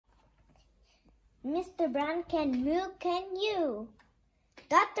Mr. Brown can moo, can you?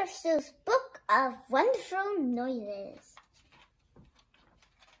 Dr. Seuss' Book of Wonderful Noises.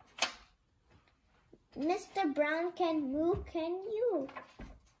 Mr. Brown can moo, can you?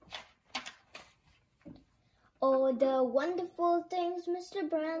 Oh, the wonderful things Mr.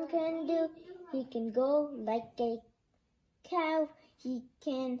 Brown can do. He can go like a cow. He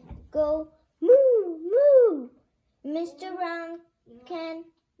can go moo, moo. Mr. Brown can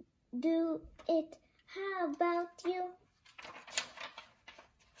do it. How about you?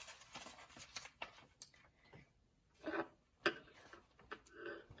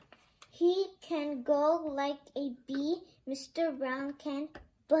 He can go like a bee. Mr. Brown can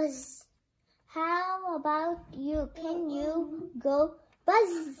buzz. How about you? Can you go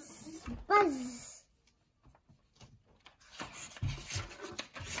buzz, buzz?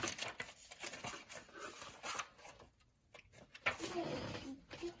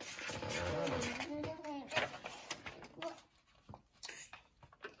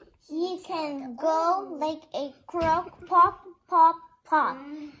 He can go like a crow, pop, pop, pop.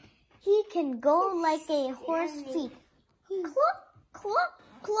 He can go like a horse feet, clop, clop,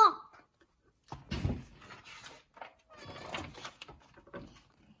 clop.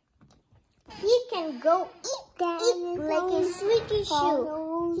 He can go eat like a squeaky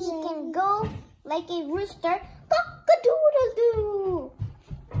shoe. He can go like a rooster, cock-a-doodle-doo.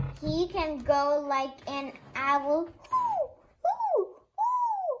 He can go like an owl, hoo, hoo,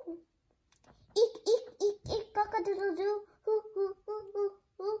 hoo. Eat, cock-a-doodle-doo, hoo, hoo, hoo, hoo,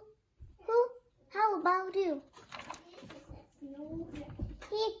 hoo, hoo. How about you?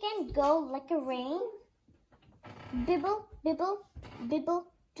 He can go like a rain, bibble, bibble, bibble,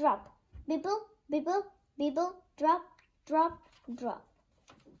 drop. Bibble, bibble, bibble, drop, drop, drop.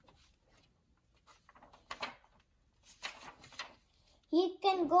 He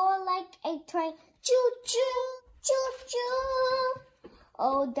can go like a train, choo-choo, choo-choo.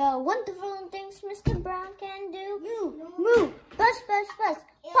 Oh, the wonderful things Mr. Brown can do. Moo, moo, buzz, buzz, buzz,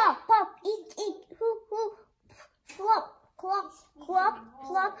 pop, pop, eat, hoo, hoo, flop, clop, clop,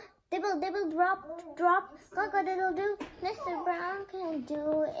 plop, dibble, dibble, drop, drop, cock-a-doodle-doo. Mr. Brown can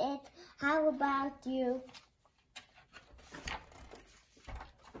do it. How about you?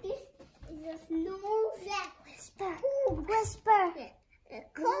 This is a slow whisper. Whisper.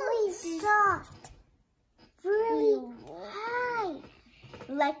 Really soft. Really high.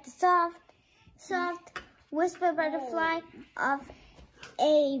 Like the soft whisper butterfly of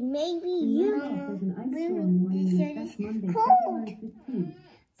a maybe you. This is cold.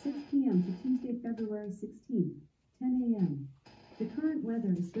 6 p.m. to Tuesday, February 16th, 10 a.m. The current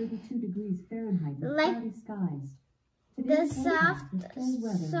weather is 32 degrees Fahrenheit with cloudy skies. The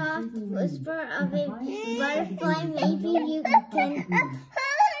soft whisper of a butterfly, maybe you can.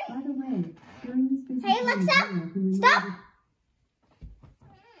 By the way, during this busy Hey Alexa, stop!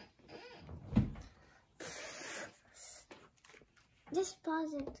 Just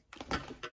pause it.